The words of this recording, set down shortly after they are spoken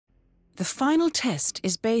The final test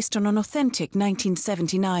is based on an authentic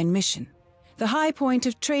 1979 mission, the high point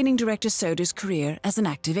of Training Director Soder's career as an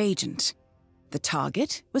active agent. The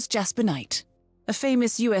target was Jasper Knight, a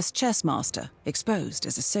famous US chess master exposed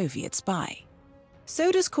as a Soviet spy.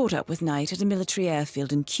 Soder's caught up with Knight at a military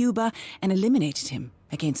airfield in Cuba and eliminated him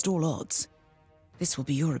against all odds. This will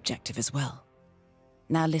be your objective as well.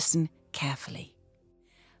 Now listen carefully.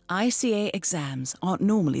 ICA exams aren't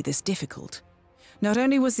normally this difficult. Not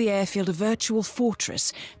only was the airfield a virtual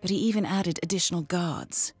fortress, but he even added additional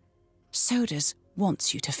guards. Soders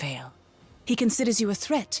wants you to fail. He considers you a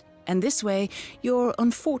threat, and this way, your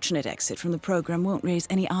unfortunate exit from the program won't raise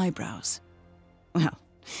any eyebrows. Well,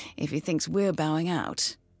 if he thinks we're bowing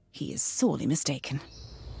out, he is sorely mistaken.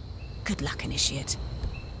 Good luck, Initiate.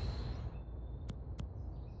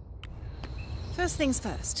 First things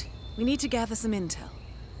first, we need to gather some intel.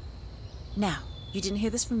 Now, you didn't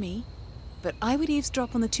hear this from me, but I would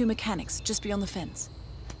eavesdrop on the two mechanics just beyond the fence.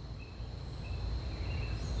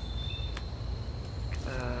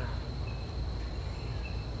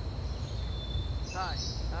 Hi.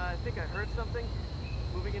 I think I heard something.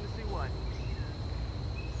 Moving in to see what?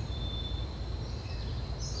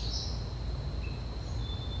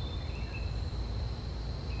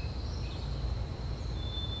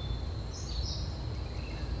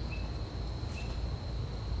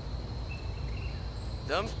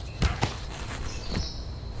 Dumb.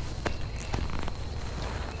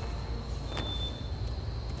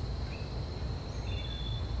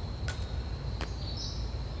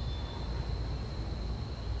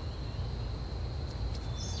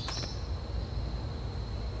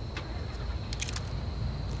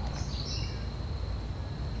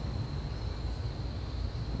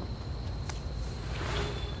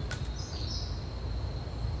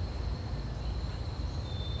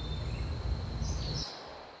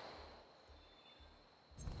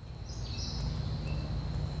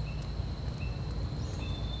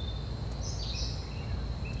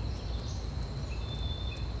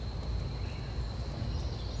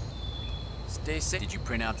 Stay safe. Did you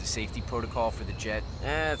print out the safety protocol for the jet?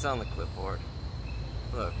 It's on the clipboard.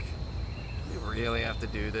 Look, do we really have to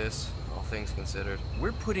do this, all things considered?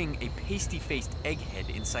 We're putting a pasty-faced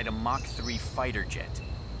egghead inside a Mach 3 fighter jet.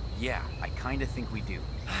 Yeah, I kinda think we do.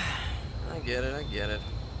 I get it.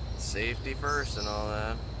 Safety first and all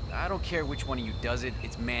that. I don't care which one of you does it,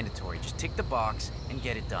 it's mandatory. Just tick the box and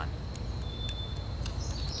get it done.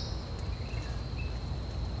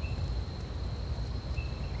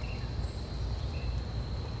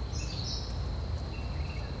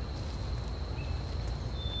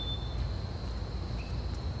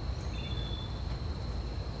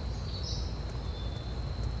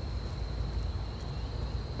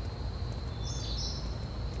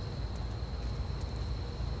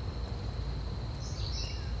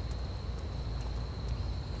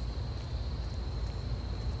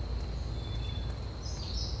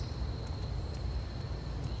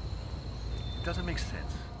 It doesn't make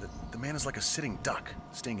sense. The man is like a sitting duck,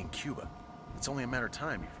 staying in Cuba. It's only a matter of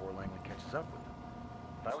time before Langley catches up with him.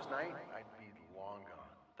 If I was Knight, I'd be long gone.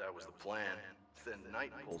 That was the plan. Then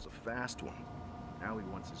Knight pulls a fast one. Now he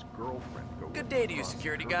wants his girlfriend to go. Good day to you,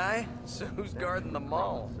 security guy. So who's guarding the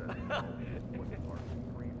mall?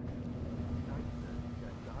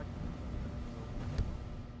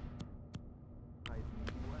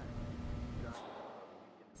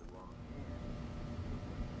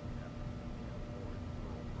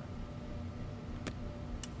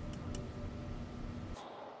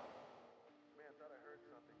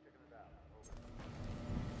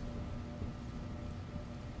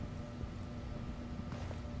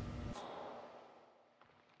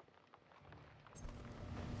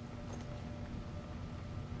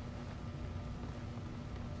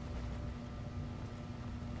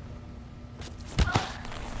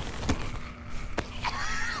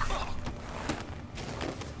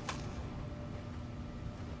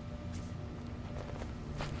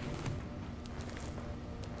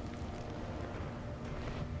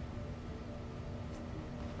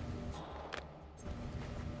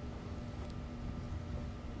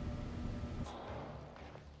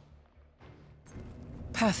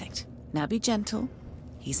 Perfect. Now be gentle.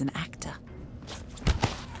 He's an actor.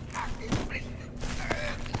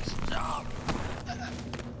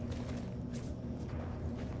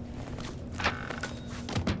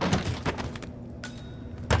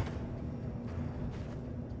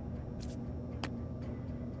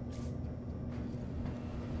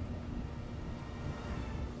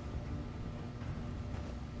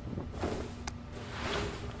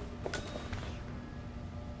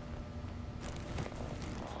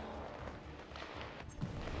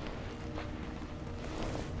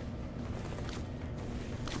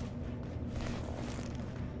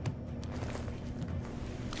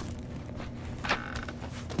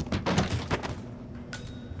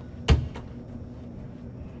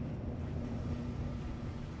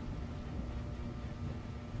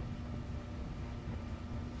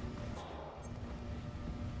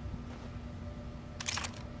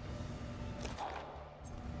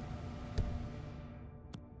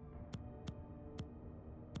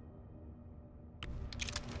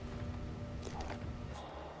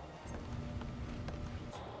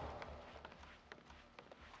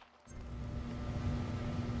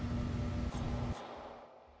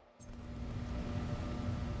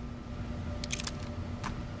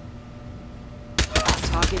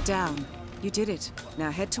 Target down. You did it.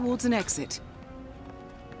 Now head towards an exit.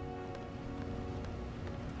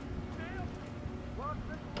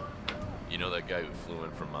 You know that guy who flew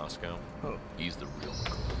in from Moscow? Who? He's the real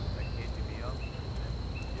one.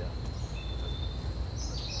 Yeah.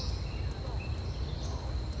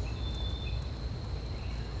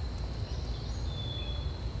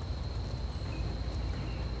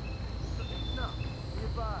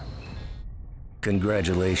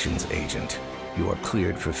 Congratulations, Agent. You are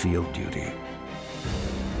cleared for field duty.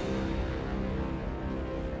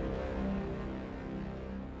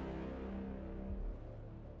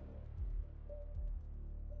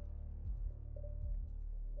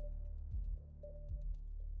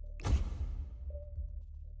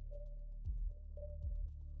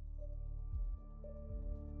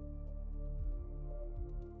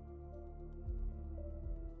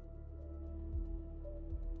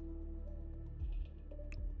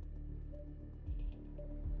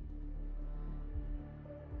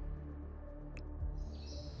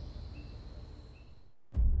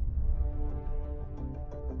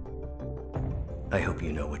 I hope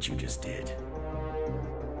you know what you just did.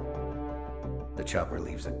 The chopper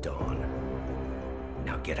leaves at dawn.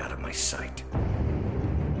 Now get out of my sight.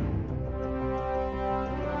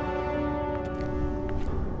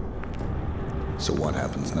 So what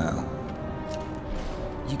happens now?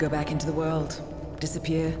 You go back into the world,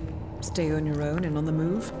 disappear, stay on your own and on the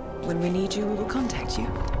move. When we need you, we will contact you.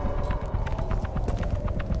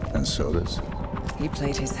 And so does. He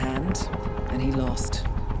played his hand, and he lost.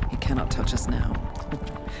 He cannot touch us now.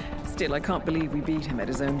 Still, I can't believe we beat him at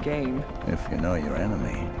his own game. If you know your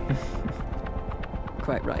enemy.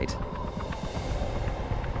 Quite right.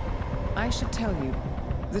 I should tell you,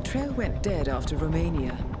 the trail went dead after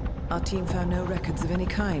Romania. Our team found no records of any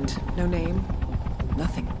kind. No name,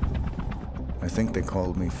 nothing. I think they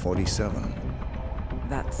called me 47.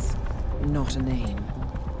 That's not a name.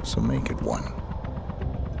 So make it one.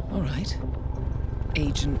 All right.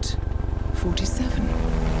 Agent 47.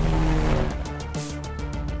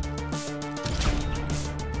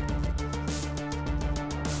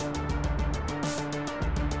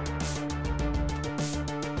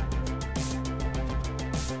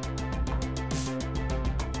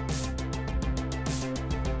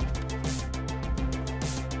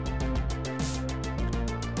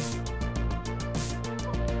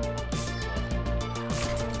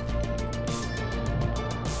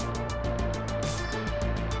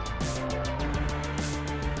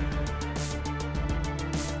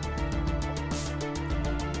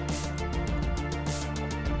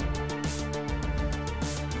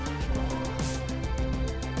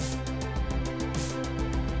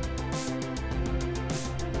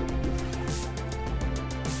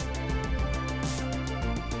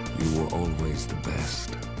 You were always the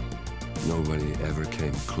best. Nobody ever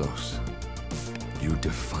came close. You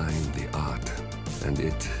define the art, and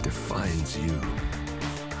it defines you.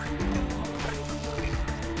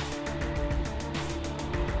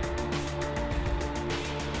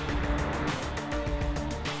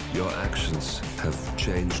 Your actions have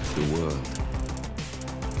changed the world.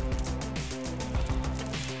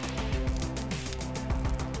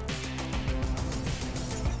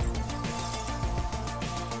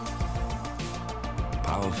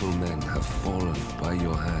 Powerful men have fallen by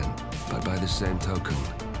your hand, but by the same token,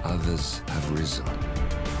 others have risen.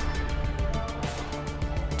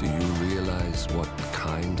 Do you realize what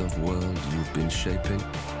kind of world you've been shaping?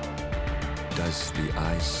 Does the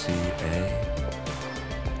ICA?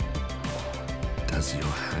 Does your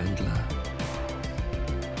handler?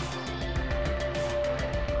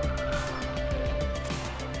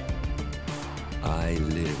 I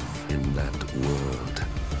live in that world.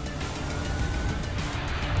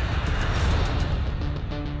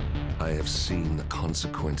 I have seen the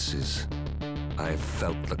consequences. I have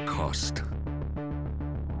felt the cost.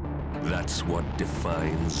 That's what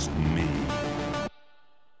defines me.